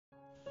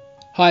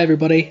Hi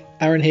everybody,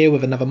 Aaron here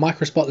with another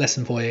Microspot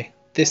lesson for you,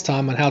 this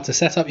time on how to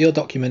set up your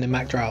document in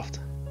MacDraft.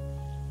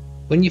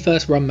 When you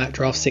first run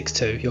MacDraft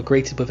 6.2, you're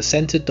greeted with a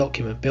centered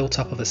document built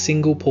up of a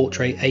single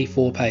portrait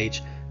A4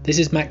 page. This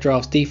is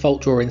MacDraft's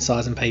default drawing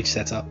size and page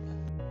setup.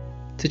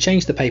 To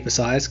change the paper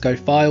size, go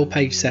File,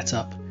 Page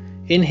Setup.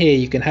 In here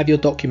you can have your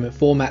document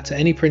format to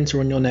any printer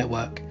on your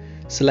network.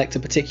 Select a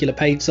particular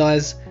page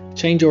size,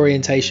 change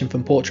orientation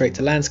from portrait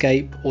to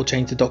landscape, or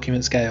change the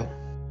document scale.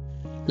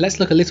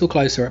 Let's look a little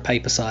closer at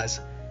paper size.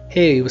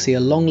 Here you will see a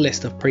long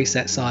list of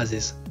preset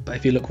sizes, but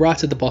if you look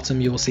right at the bottom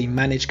you will see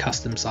Manage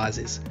Custom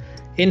Sizes.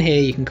 In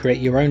here you can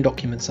create your own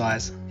document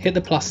size. Hit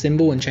the plus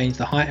symbol and change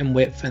the height and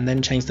width, and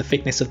then change the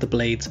thickness of the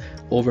bleeds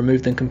or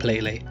remove them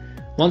completely.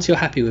 Once you're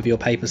happy with your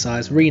paper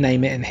size,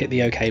 rename it and hit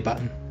the OK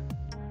button.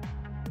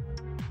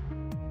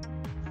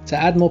 To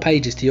add more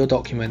pages to your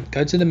document,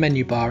 go to the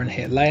menu bar and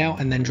hit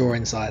Layout and then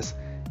Drawing Size.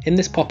 In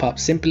this pop-up,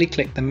 simply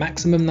click the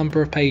maximum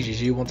number of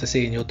pages you want to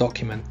see in your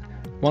document.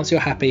 Once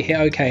you're happy, hit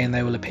OK and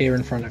they will appear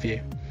in front of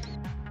you.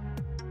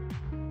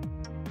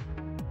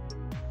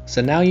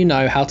 So now you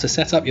know how to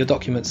set up your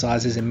document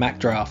sizes in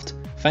MacDraft.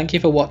 Thank you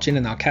for watching,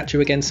 and I'll catch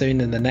you again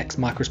soon in the next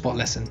Microspot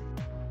lesson.